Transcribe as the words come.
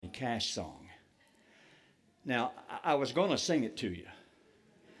Cash song. Now, I was going to sing it to you,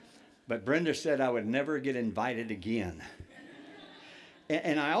 but Brenda said I would never get invited again.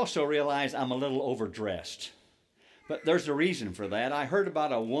 And I also realized I'm a little overdressed. But there's a reason for that. I heard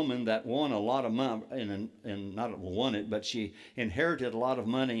about a woman that won a lot of money, and not won it, but she inherited a lot of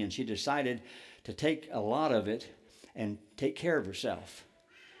money, and she decided to take a lot of it and take care of herself.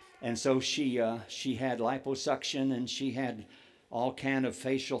 And so she had liposuction, and she had all kind of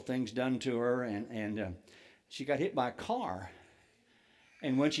facial things done to her, and she got hit by a car.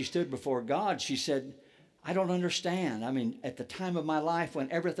 And when she stood before God, she said, I don't understand. I mean, at the time of my life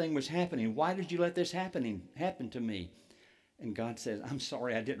when everything was happening, why did you let this happen to me? And God said, I'm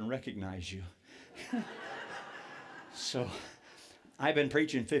sorry, I didn't recognize you. So I've been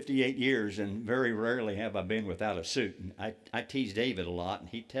preaching 58 years, and very rarely have I been without a suit. And I tease David a lot, and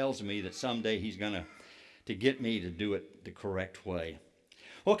he tells me that someday he's going to get me to do it the correct way.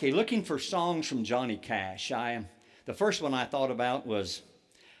 Okay, looking for songs from Johnny Cash. The first one I thought about was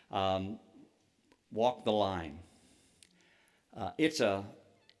Walk the Line. It's a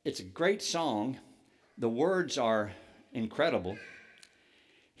great song. The words are incredible.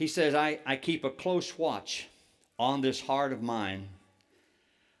 He says, I keep a close watch on this heart of mine.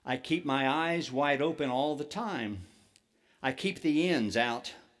 I keep my eyes wide open all the time. I keep the ends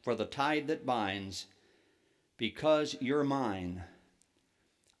out for the tide that binds. Because you're mine,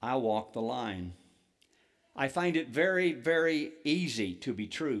 I walk the line. I find it very, very easy to be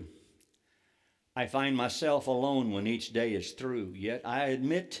true. I find myself alone when each day is through, yet I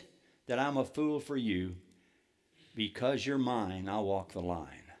admit that I'm a fool for you. Because you're mine, I'll walk the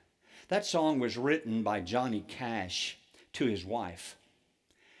line. That song was written by Johnny Cash to his wife.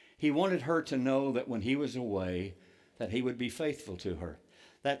 He wanted her to know that when he was away, that he would be faithful to her.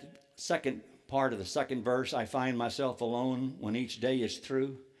 That second part of the second verse, I find myself alone when each day is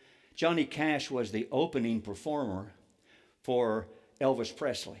through. Johnny Cash was the opening performer for Elvis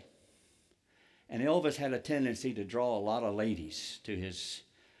Presley. And Elvis had a tendency to draw a lot of ladies to his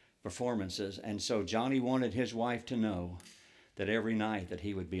performances. And so Johnny wanted his wife to know that every night that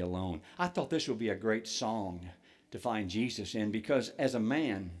he would be alone. I thought this would be a great song to find Jesus in, because as a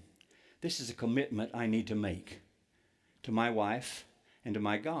man, this is a commitment I need to make to my wife and to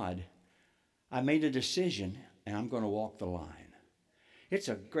my God. I made a decision, and I'm going to walk the line. It's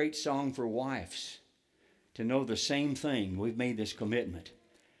a great song for wives to know the same thing. We've made this commitment.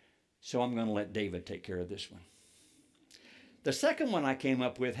 So I'm going to let David take care of this one. The second one I came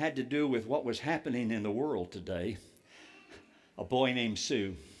up with had to do with what was happening in the world today. A boy named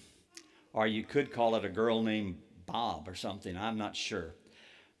Sue, or you could call it a girl named Bob or something. I'm not sure.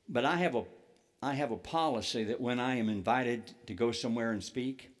 But I have a policy that when I am invited to go somewhere and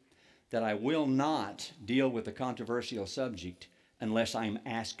speak, that I will not deal with a controversial subject unless I'm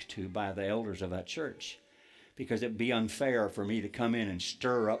asked to by the elders of that church, because it'd be unfair for me to come in and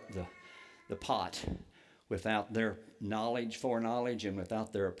stir up the pot without their foreknowledge, and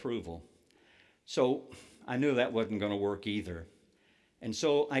without their approval. So I knew that wasn't going to work either. And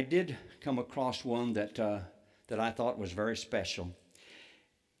so I did come across one that I thought was very special.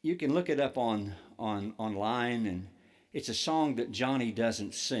 You can look it up online, and it's a song that Johnny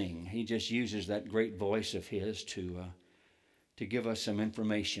doesn't sing. He just uses that great voice of his to give us some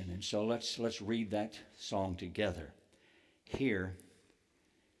information. And so let's read that song together. Here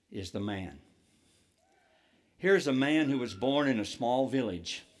is the man. Here's a man who was born in a small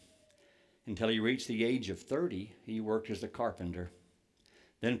village. Until he reached the age of 30, he worked as a carpenter.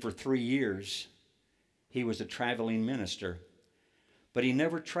 Then for 3 years, he was a traveling minister. But he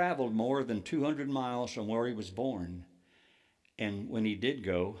never traveled more than 200 miles from where he was born. And when he did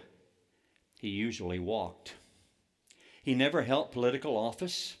go, he usually walked. He never held political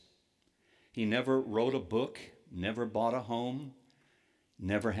office. He never wrote a book, never bought a home,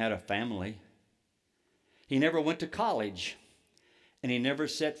 never had a family. He never went to college, and he never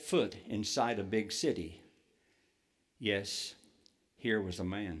set foot inside a big city. Yes, here was a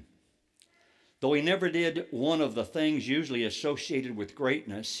man. Though he never did one of the things usually associated with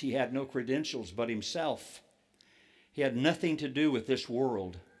greatness, he had no credentials but himself. He had nothing to do with this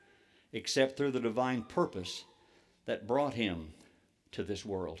world except through the divine purpose that brought him to this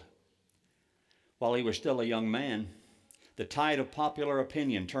world. While he was still a young man, the tide of popular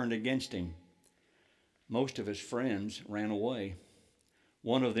opinion turned against him. Most of his friends ran away.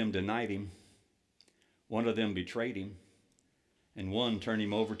 One of them denied him. One of them betrayed him. And one turned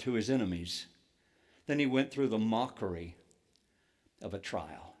him over to his enemies. Then he went through the mockery of a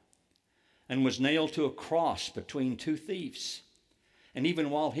trial and was nailed to a cross between two thieves. And even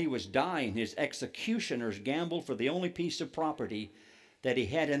while he was dying, his executioners gambled for the only piece of property that he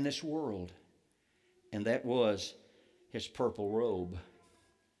had in this world, and that was his purple robe.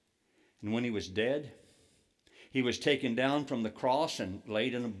 And when he was dead, he was taken down from the cross and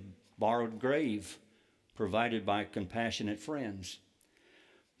laid in a borrowed grave provided by compassionate friends.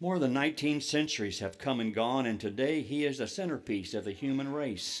 More than 19 centuries have come and gone, and today he is the centerpiece of the human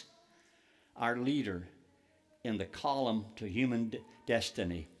race, our leader in the column to human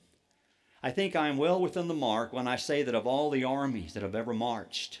destiny. I think I am well within the mark when I say that of all the armies that have ever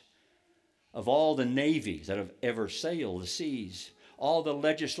marched, of all the navies that have ever sailed the seas, all the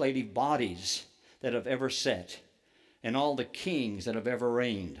legislative bodies that have ever sat, and all the kings that have ever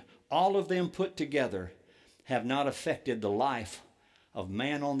reigned, all of them put together have not affected the life of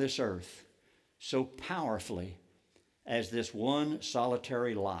man on this earth so powerfully as this one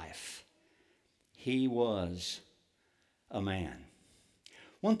solitary life. He was a man.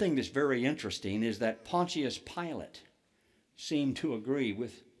 One thing that's very interesting is that Pontius Pilate seemed to agree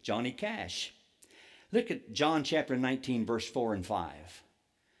with Johnny Cash. Look at John chapter 19, verse 4 and 5.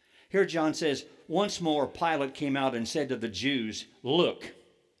 Here John says, "Once more Pilate came out and said to the Jews, 'Look,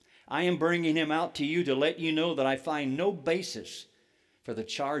 I am bringing him out to you to let you know that I find no basis for the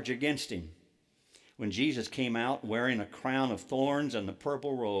charge against him.' When Jesus came out wearing a crown of thorns and the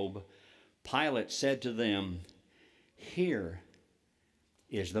purple robe, Pilate said to them, 'Here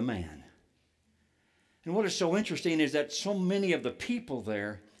is the man.'" And what is so interesting is that so many of the people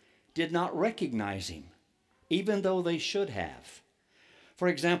there did not recognize him, even though they should have. For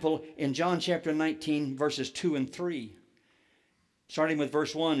example, in John chapter 19, verses 2 and 3, starting with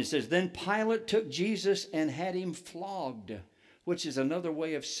verse 1, it says, "Then Pilate took Jesus and had him flogged," which is another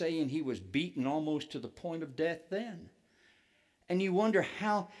way of saying he was beaten almost to the point of death then. And you wonder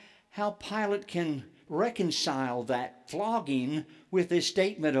how Pilate can reconcile that flogging with this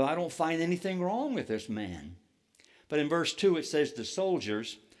statement of, "I don't find anything wrong with this man." But in verse 2 it says, "The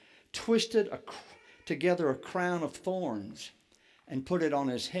soldiers twisted together a crown of thorns and put it on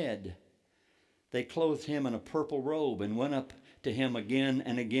his head. They clothed him in a purple robe and went up to him again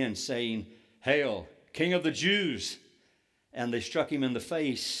and again, saying, 'Hail, King of the Jews!' And they struck him in the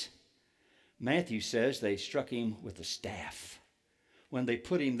face." Matthew says they struck him with a staff. When they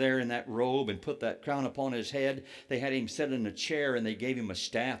put him there in that robe and put that crown upon his head, they had him sit in a chair and they gave him a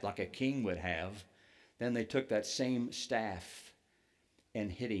staff like a king would have. Then they took that same staff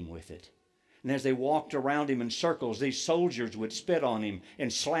and hit him with it. And as they walked around him in circles, these soldiers would spit on him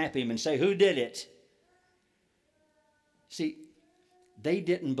and slap him and say, "Who did it?" See, they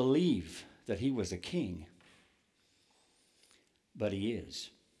didn't believe that he was a king, but he is.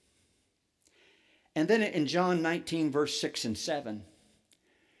 And then in John 19, verse 6 and 7,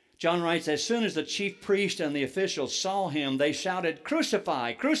 John writes, "As soon as the chief priest and the officials saw him, they shouted,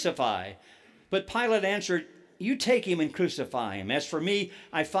 'Crucify, crucify!' But Pilate answered, 'You take him and crucify him. As for me,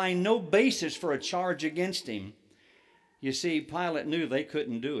 I find no basis for a charge against him.'" You see, Pilate knew they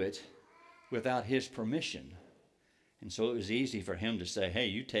couldn't do it without his permission. And so it was easy for him to say, "Hey,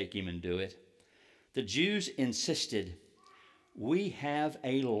 you take him and do it." The Jews insisted, "We have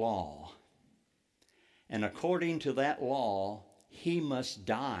a law. And according to that law, he must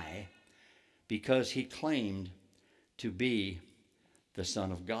die because he claimed to be the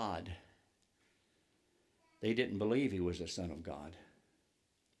Son of God." They didn't believe he was the Son of God,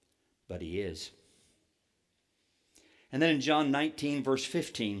 but he is. And then in John 19, verse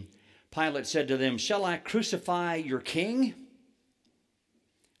 15, Pilate said to them, "Shall I crucify your king?"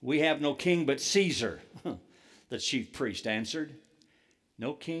 "We have no king but Caesar," the chief priest answered.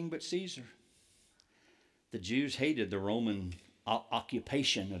 No king but Caesar. The Jews hated the Roman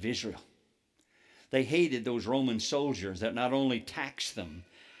occupation of Israel. They hated those Roman soldiers that not only taxed them,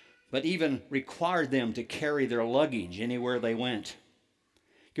 but even required them to carry their luggage anywhere they went.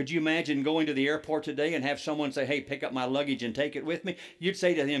 Could you imagine going to the airport today and have someone say, "Hey, pick up my luggage and take it with me"? You'd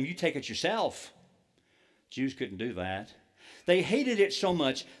say to them, "You take it yourself." Jews couldn't do that. They hated it so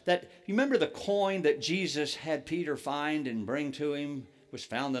much that, you remember the coin that Jesus had Peter find and bring to him? It was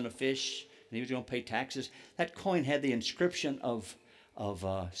found in a fish, and he was going to pay taxes. That coin had the inscription of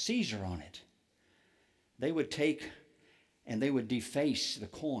Caesar on it. They would take and they would deface the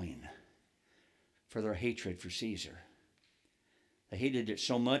coin for their hatred for Caesar. They hated it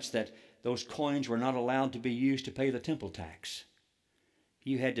so much that those coins were not allowed to be used to pay the temple tax.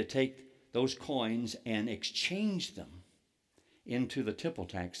 You had to take those coins and exchange them into the temple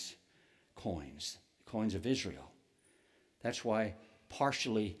tax coins, the coins of Israel. That's why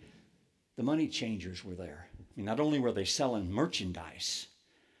partially the money changers were there. I mean, not only were they selling merchandise,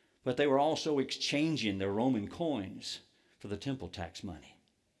 but they were also exchanging their Roman coins for the temple tax money.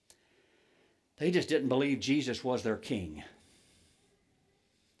 They just didn't believe Jesus was their king.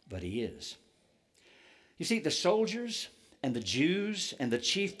 but he is. You see, the soldiers and the Jews and the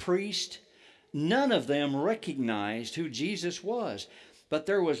chief priest, none of them recognized who Jesus was. But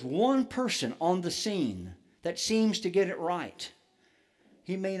there was one person on the scene that seems to get it right.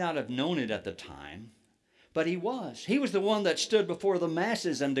 He may not have known it at the time, but he was. He was the one that stood before the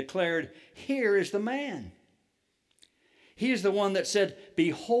masses and declared, "Here is the man." He is the one that said,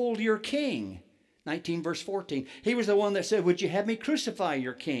 "Behold your king." 19 verse 14. He was the one that said, "Would you have me crucify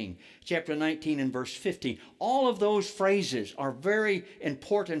your king?" Chapter 19 and verse 15. All of those phrases are very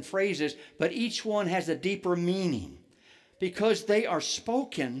important phrases, but each one has a deeper meaning because they are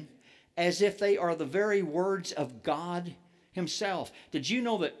spoken as if they are the very words of God himself. Did you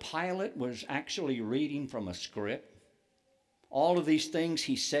know that Pilate was actually reading from a script? All of these things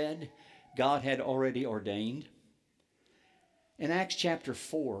he said, God had already ordained. In Acts chapter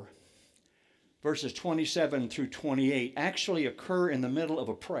 4, verses 27 through 28 actually occur in the middle of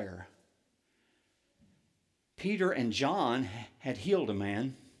a prayer. Peter and John had healed a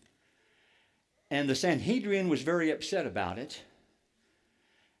man, and the Sanhedrin was very upset about it.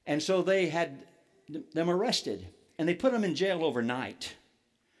 And so they had them arrested, and they put them in jail overnight.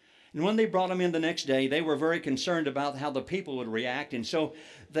 And when they brought them in the next day, they were very concerned about how the people would react, and so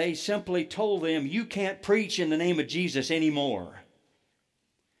they simply told them, "You can't preach in the name of Jesus anymore."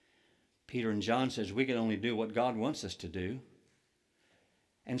 Peter and John says, "We can only do what God wants us to do."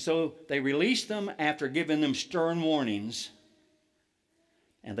 And so they released them after giving them stern warnings.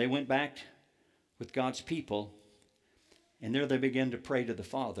 And they went back with God's people. And there they began to pray to the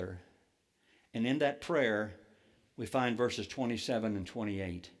Father. And in that prayer, we find verses 27 and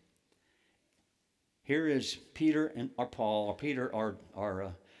 28. Here is Peter or Paul, or Peter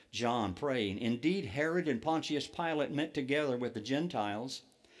or John praying. "Indeed, Herod and Pontius Pilate met together with the Gentiles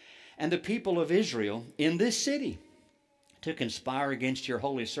and the people of Israel in this city to conspire against your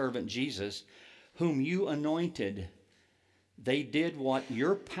holy servant Jesus, whom you anointed. They did what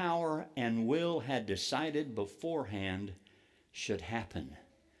your power and will had decided beforehand should happen."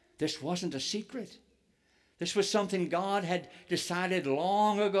 This wasn't a secret. This was something God had decided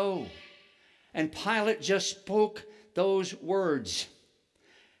long ago. And Pilate just spoke those words.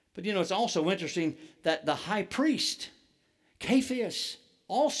 But you know, it's also interesting that the high priest, Caiaphas,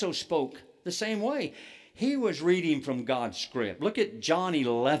 also spoke the same way. He was reading from God's script. Look at John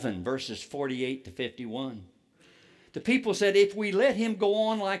 11, verses 48 to 51. The people said, "If we let him go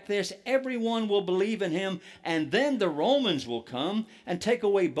on like this, everyone will believe in him, and then the Romans will come and take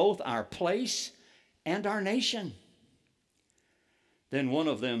away both our place and our nation." Then one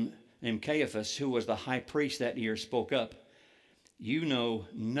of them, named Caiaphas, who was the high priest that year, spoke up, "You know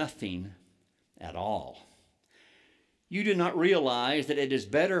nothing at all. You do not realize that it is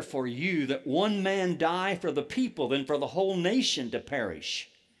better for you that one man die for the people than for the whole nation to perish."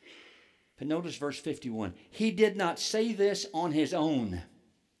 But notice verse 51. He did not say this on his own,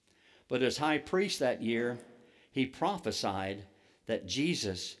 but as high priest that year, he prophesied that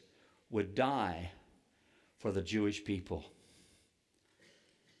Jesus would die for the Jewish people.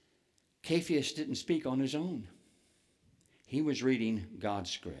 Caiaphas didn't speak on his own. He was reading God's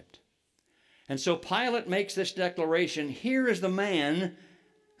script. And so Pilate makes this declaration, "Here is the man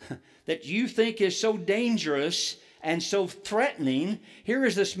that you think is so dangerous and so threatening. Here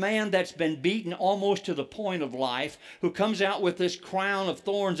is this man that's been beaten almost to the point of life, who comes out with this crown of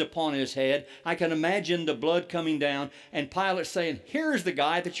thorns upon his head." I can imagine the blood coming down, and Pilate saying, "Here's the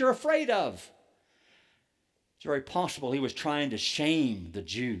guy that you're afraid of." It's very possible he was trying to shame the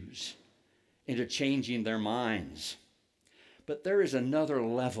Jews into changing their minds. But there is another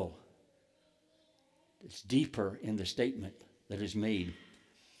level that's deeper in the statement that is made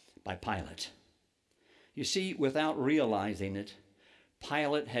by Pilate. You see, without realizing it,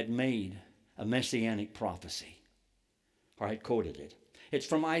 Pilate had made a messianic prophecy, or had quoted it. It's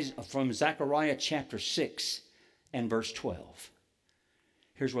from Zechariah chapter 6 and verse 12.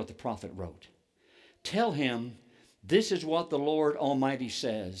 Here's what the prophet wrote. "Tell him, this is what the Lord Almighty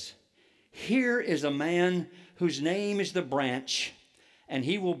says. Here is a man whose name is the branch, and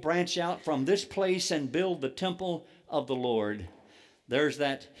he will branch out from this place and build the temple of the Lord." There's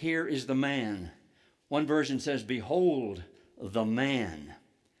that, "Here is the man." One version says, "Behold the man."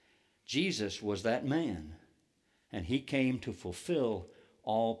 Jesus was that man, and he came to fulfill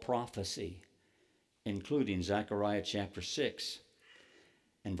all prophecy, including Zechariah chapter 6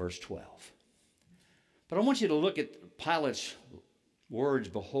 and verse 12. But I want you to look at Pilate's words,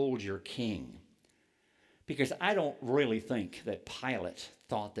 "Behold your king," because I don't really think that Pilate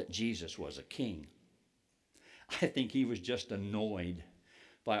thought that Jesus was a king. I think he was just annoyed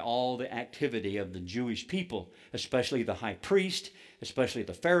by all the activity of the Jewish people, especially the high priest, especially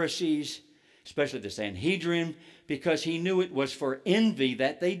the Pharisees, especially the Sanhedrin, because he knew it was for envy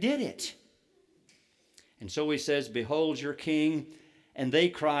that they did it. And so he says, "Behold your king," and they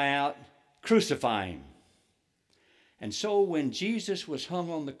cry out, "Crucify him." And so when Jesus was hung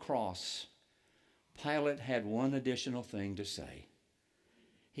on the cross, Pilate had one additional thing to say.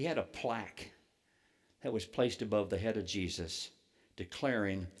 He had a plaque that was placed above the head of Jesus,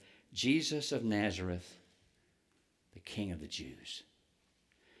 declaring, "Jesus of Nazareth, the King of the Jews."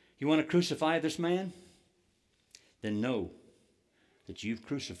 You want to crucify this man? Then know that you've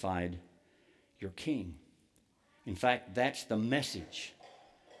crucified your king. In fact, that's the message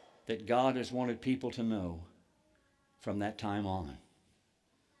that God has wanted people to know from that time on.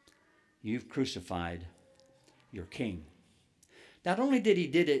 You've crucified your king. Not only did he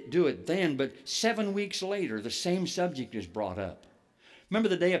do it then, but 7 weeks later, the same subject is brought up. Remember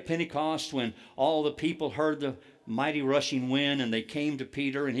the day of Pentecost when all the people heard the mighty rushing wind and they came to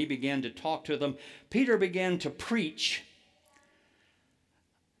Peter and he began to talk to them? Peter began to preach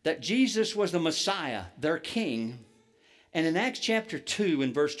that Jesus was the Messiah, their king. And in Acts chapter 2,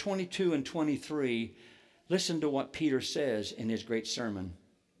 in verse 22 and 23, listen to what Peter says in his great sermon.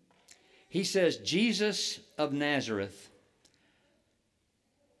 He says, "Jesus of Nazareth,"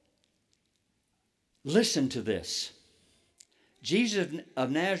 listen to this. "Jesus of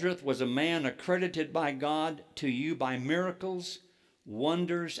Nazareth was a man accredited by God to you by miracles,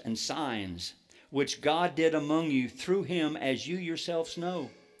 wonders, and signs, which God did among you through him, as you yourselves know.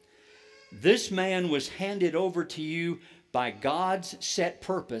 This man was handed over to you by God's set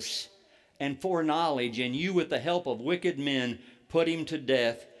purpose and foreknowledge, and you, with the help of wicked men, put him to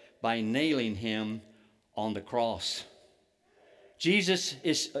death by nailing him on the cross." Jesus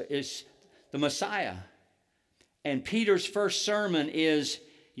is the Messiah. And Peter's first sermon is,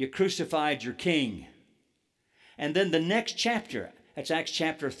 "You crucified your king." And then the next chapter, that's Acts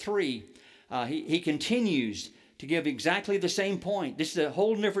chapter 3, he continues to give exactly the same point. This is a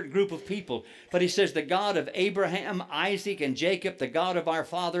whole different group of people. But he says, "The God of Abraham, Isaac, and Jacob, the God of our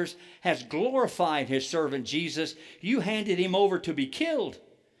fathers, has glorified his servant Jesus. You handed him over to be killed.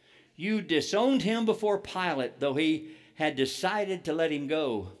 You disowned him before Pilate, though he had decided to let him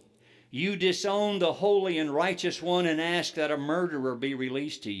go. You disowned the holy and righteous one and asked that a murderer be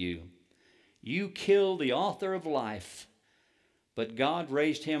released to you. You killed the author of life, but God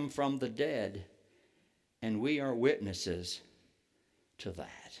raised him from the dead, and we are witnesses to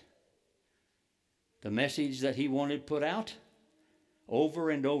that." The message that he wanted put out over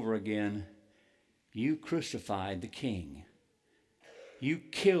and over again: you crucified the king. You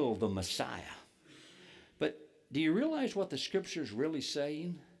killed the Messiah. But do you realize what the scripture is really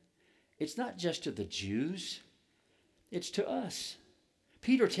saying? It's not just to the Jews, it's to us.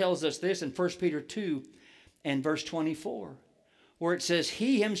 Peter tells us this in 1 Peter 2 and verse 24, where it says,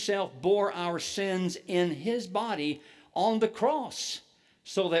 "He himself bore our sins in his body on the cross,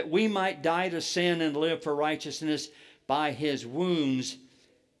 so that we might die to sin and live for righteousness. By his wounds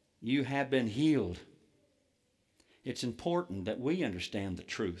you have been healed." It's important that we understand the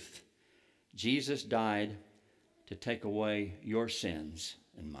truth. Jesus died to take away your sins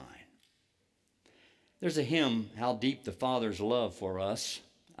and mine. There's a hymn, "How Deep the Father's Love for Us."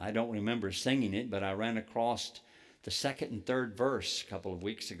 I don't remember singing it, but I ran across the second and third verse a couple of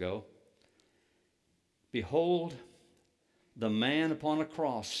weeks ago. "Behold the man upon a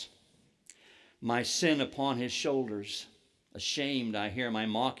cross, my sin upon his shoulders. Ashamed, I hear my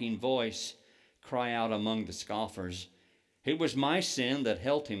mocking voice cry out among the scoffers. It was my sin that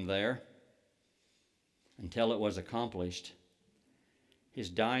held him there until it was accomplished. His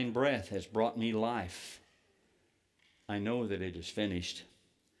dying breath has brought me life. I know that it is finished.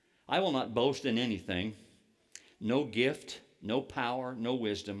 I will not boast in anything, no gift, no power, no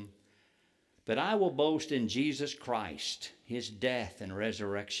wisdom, but I will boast in Jesus Christ, his death and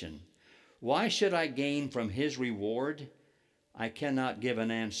resurrection. Why should I gain from his reward? I cannot give an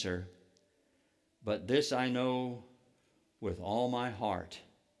answer, but this I know with all my heart: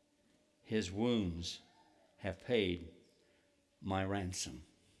 his wounds have paid my ransom."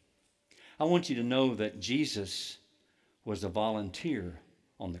 I want you to know that Jesus was a volunteer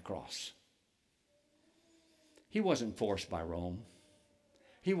on the cross. He wasn't forced by Rome.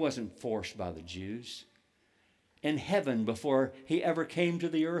 He wasn't forced by the Jews. In heaven, before he ever came to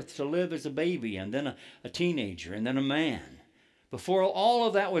the earth to live as a baby and then a teenager and then a man, before all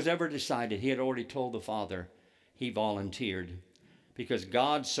of that was ever decided, he had already told the Father he volunteered, because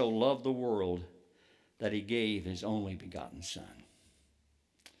God so loved the world that he gave his only begotten Son.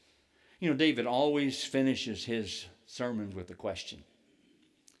 You know, David always finishes his sermons with a question.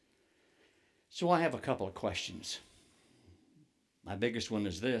 So I have a couple of questions. My biggest one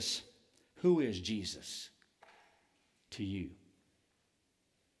is this: who is Jesus to you?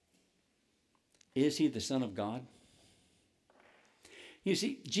 Is he the Son of God? You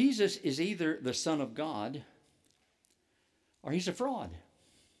see, Jesus is either the Son of God or he's a fraud.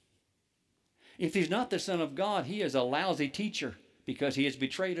 If he's not the Son of God, he is a lousy teacher because he has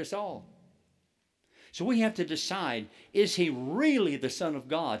betrayed us all. So we have to decide, is he really the Son of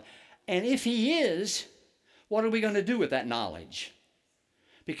God? And if he is, what are we going to do with that knowledge?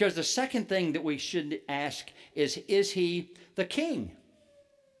 Because the second thing that we should ask is he the King?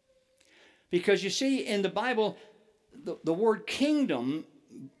 Because you see, in the Bible, the word kingdom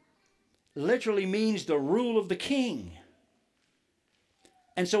literally means the rule of the king.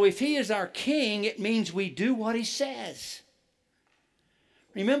 And so if he is our king, it means we do what he says.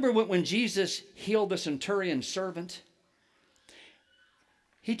 Remember when Jesus healed the centurion's servant?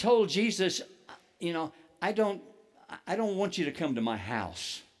 He told Jesus, you know, I don't want you to come to my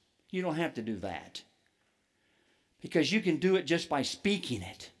house. You don't have to do that. Because you can do it just by speaking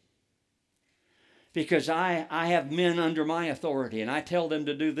it. Because I have men under my authority, and I tell them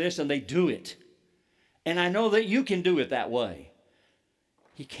to do this, and they do it. And I know that you can do it that way.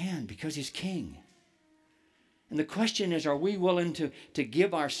 He can, because he's king. And the question is, are we willing to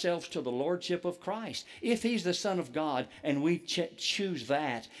give ourselves to the lordship of Christ? If he's the Son of God, and we choose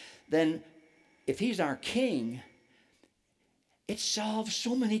that, then if he's our king, it solves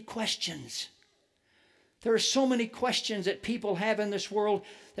so many questions. There are so many questions that people have in this world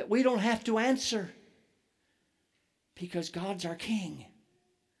that we don't have to answer. Because God's our king.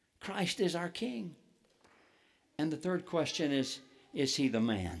 Christ is our king. And the third question is he the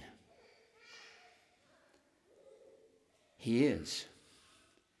man? He is.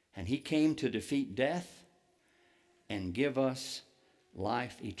 And he came to defeat death and give us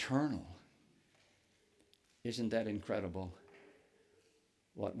life eternal. Isn't that incredible?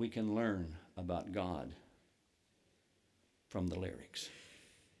 What we can learn about God from the lyrics.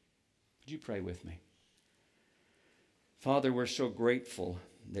 Would you pray with me? Father, we're so grateful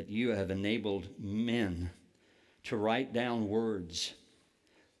that you have enabled men to write down words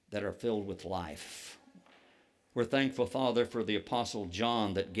that are filled with life. We're thankful, Father, for the Apostle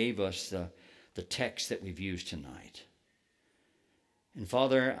John that gave us the text that we've used tonight. And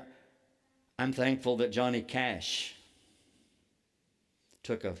Father, I'm thankful that Johnny Cash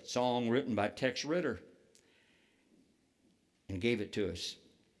took a song written by Tex Ritter and gave it to us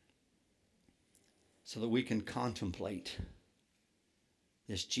so that we can contemplate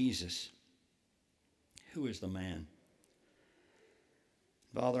this Jesus. Who is the man?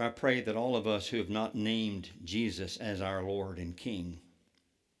 Father, I pray that all of us who have not named Jesus as our Lord and King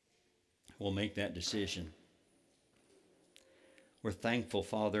will make that decision. We're thankful,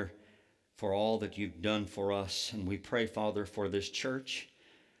 Father, for all that you've done for us. And we pray, Father, for this church.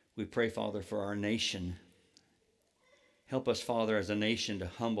 We pray, Father, for our nation. Help us, Father, as a nation to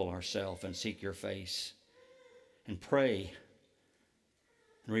humble ourselves and seek your face and pray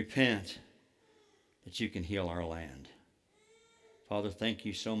and repent that you can heal our land. Father, thank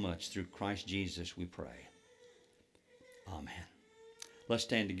you so much. Through Christ Jesus we pray. Amen. Let's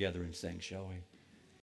stand together and sing, shall we?